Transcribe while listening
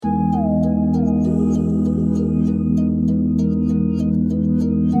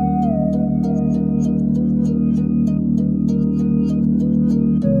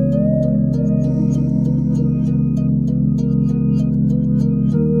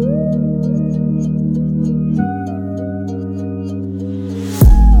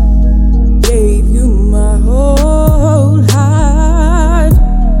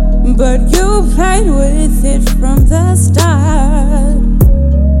right with it from the start.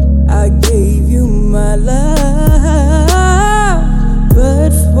 I gave you my love,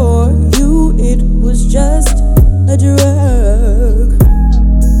 but for you it was just a drug.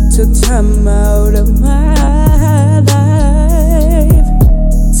 Took time out of my life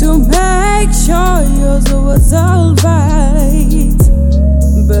to make sure yours was alright,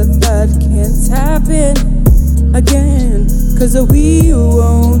 but that can't happen again, 'cause we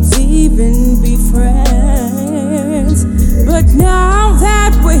won't even be friends. But now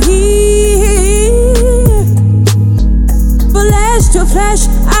that we're here, flesh to flesh,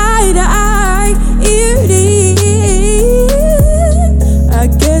 eye to eye, ear to ear, I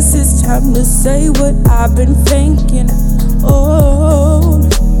guess it's time to say what I've been thinking all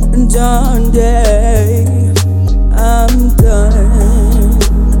darn day. I'm done.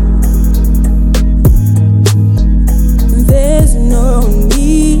 There's no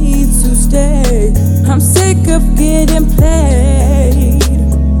need to stay. I'm sick of getting played.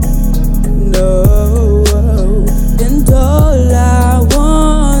 No, and all I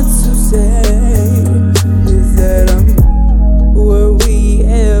want to say is that I'm were we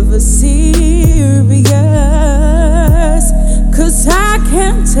ever serious? 'Cause I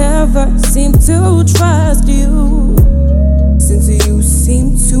can't ever seem to trust you, since you seem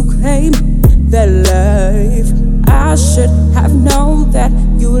to claim that life I should have known that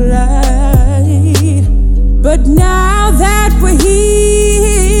you lied. But now that we're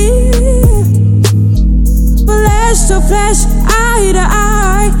here, flesh to flesh, eye to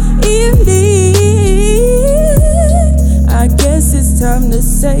eye, ear to ear, I guess it's time to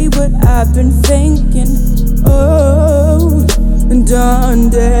say what I've been thinking all darn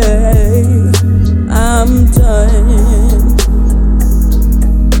day. I'm done.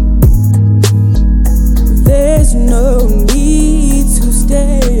 There's no need to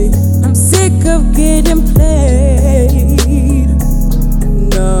stay. I'm sick of getting played.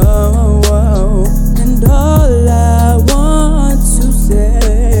 No, and all I want to say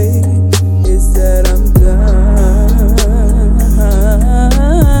is that I'm done.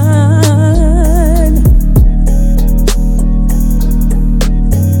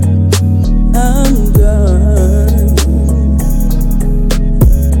 I'm done.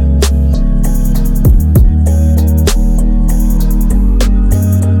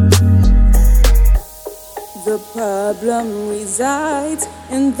 The problem resides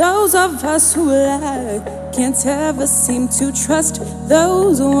in those of us who lie. Can't ever seem to trust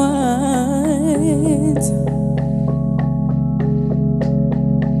those ones.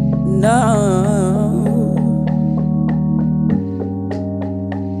 No.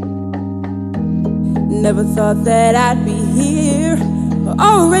 Never thought that I'd be here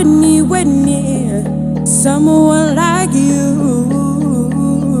or anywhere near someone like you.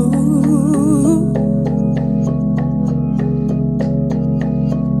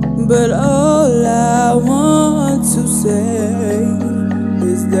 But all I want to say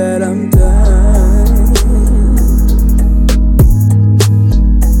is that I'm done.